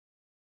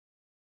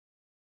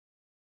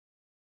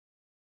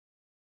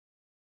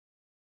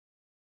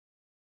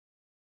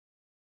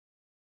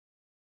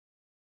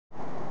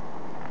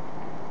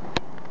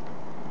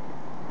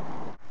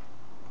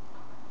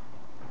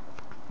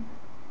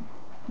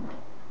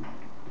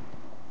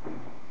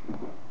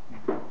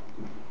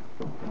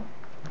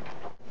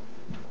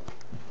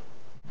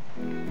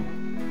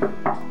Now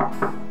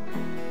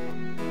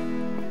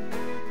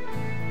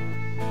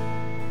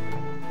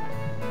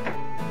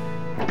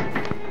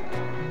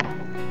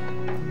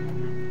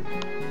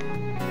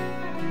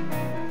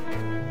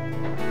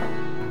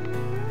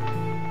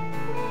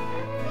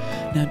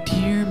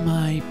dear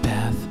my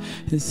Beth,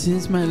 this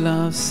is my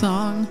love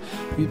song.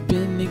 We've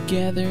been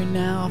together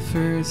now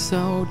for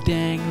so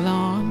dang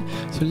long.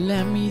 So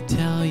let me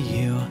tell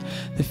you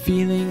the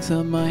feelings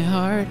of my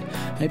heart.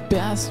 I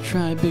best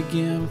try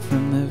begin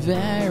from the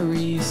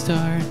very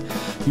start.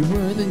 You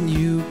were the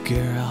new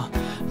girl,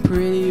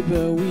 pretty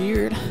but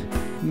weird,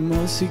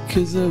 mostly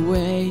 'cause the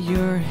way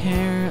your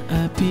hair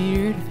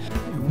appeared.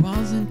 It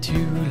wasn't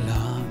too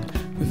long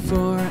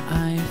before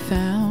I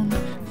found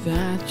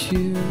that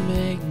you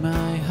make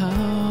my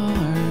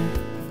heart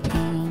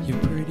pound. Your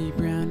pretty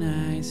brown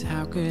eyes,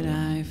 how could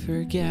I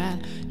forget?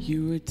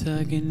 You were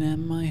tugging at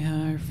my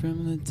heart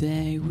from the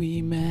day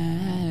we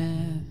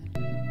met.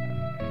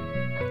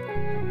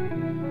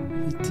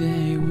 The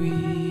day we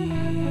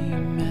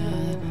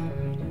met.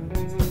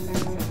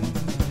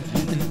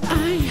 And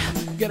I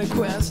got a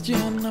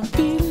question, I'm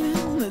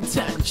feeling the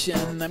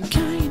tension. I'm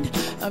kind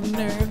of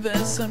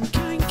nervous, I'm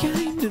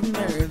kind of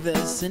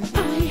nervous. And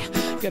I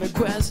got a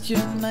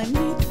question I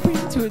need to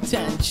bring to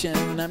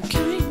attention. I'm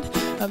kind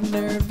of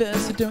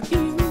nervous, I don't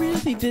even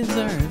really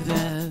deserve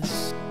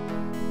this.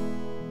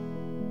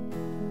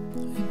 I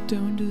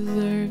don't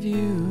deserve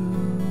you.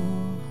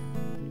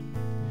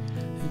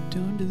 I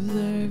don't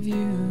deserve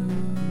you.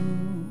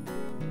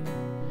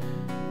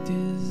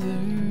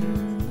 Deserve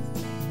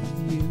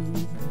you.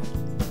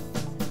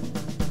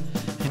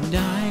 And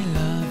I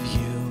love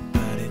you,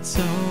 but it's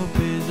so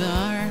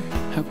bizarre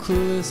how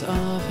clueless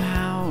of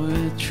how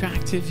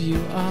attractive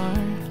you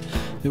are.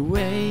 The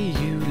way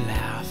you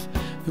laugh,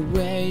 the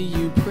way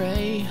you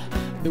pray,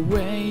 the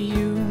way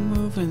you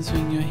move and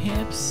swing your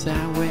hips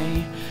that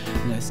way.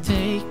 Let's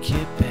take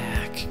it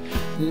back,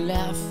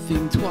 let's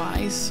think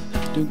twice.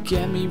 Don't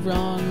get me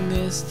wrong,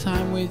 this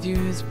time with you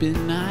has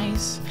been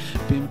nice.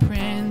 Been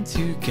praying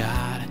to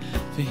God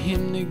for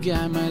him to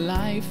guide my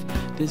life.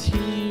 Does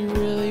he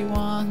really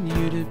want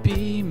you to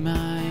be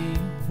my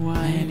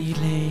wife? And he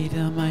laid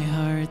on my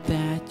heart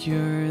that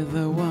you're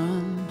the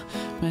one,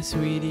 my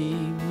sweetie,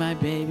 my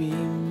baby,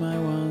 my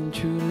one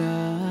true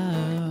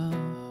love.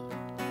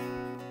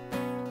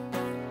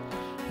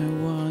 I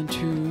want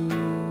true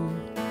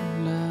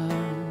love.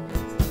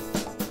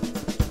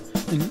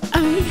 And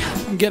I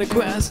got a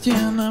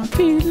question, I'm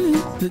feeling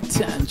the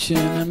tension.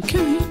 I'm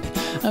kind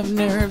of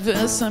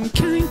nervous, I'm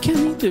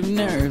kind of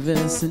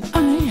nervous. And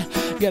I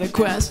got a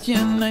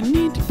question I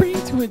need to bring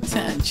to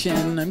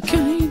attention. I'm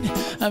kind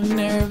of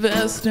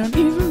nervous, don't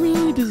even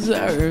really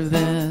deserve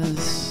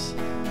this.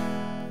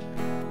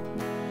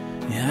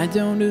 Yeah, I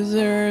don't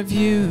deserve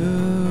you.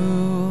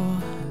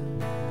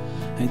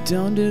 I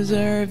don't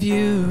deserve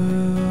you,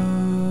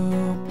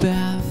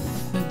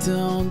 Beth. I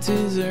don't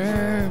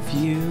deserve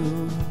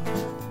you.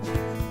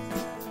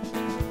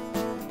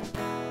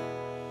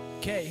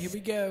 Okay, here we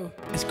go.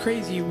 It's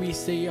crazy we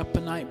stay up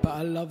at night, but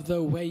I love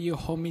the way you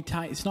hold me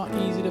tight. It's not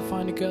easy to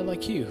find a girl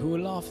like you who will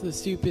laugh at the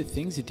stupid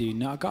things you do.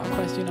 Now I got a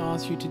question to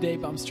ask you today,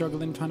 but I'm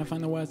struggling trying to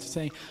find the words to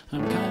say.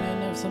 I'm kinda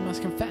nervous, I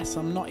must confess.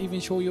 I'm not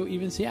even sure you'll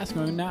even see us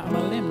going out on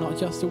a limb, not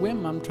just a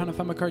whim. I'm trying to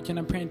find my courage and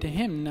I'm praying to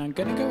him. Now I'm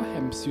gonna go ahead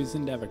and pursue this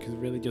endeavor, because I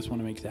really just want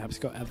to make the happy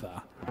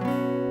ever.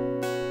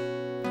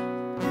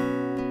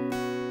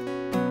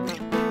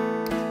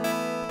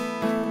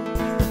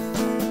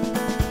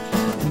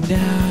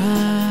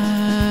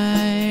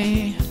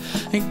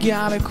 And I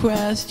got a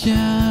question,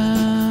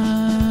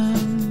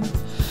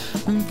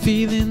 I'm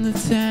feeling the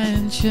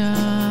tension.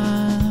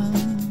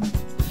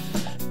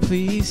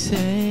 Please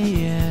say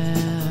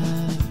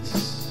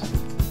yes.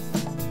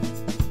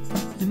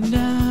 And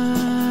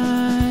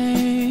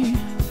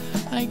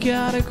I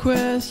got a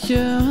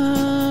question,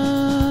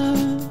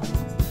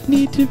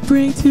 need to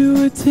bring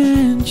to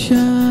attention.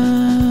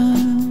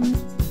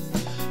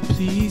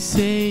 Please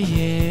say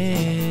yes.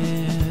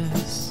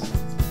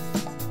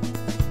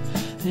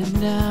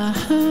 And I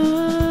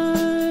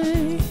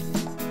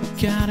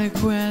got a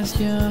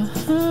question,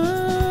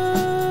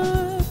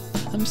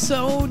 I'm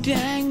so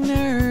dang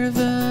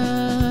nervous,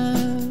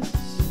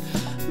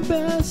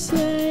 but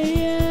say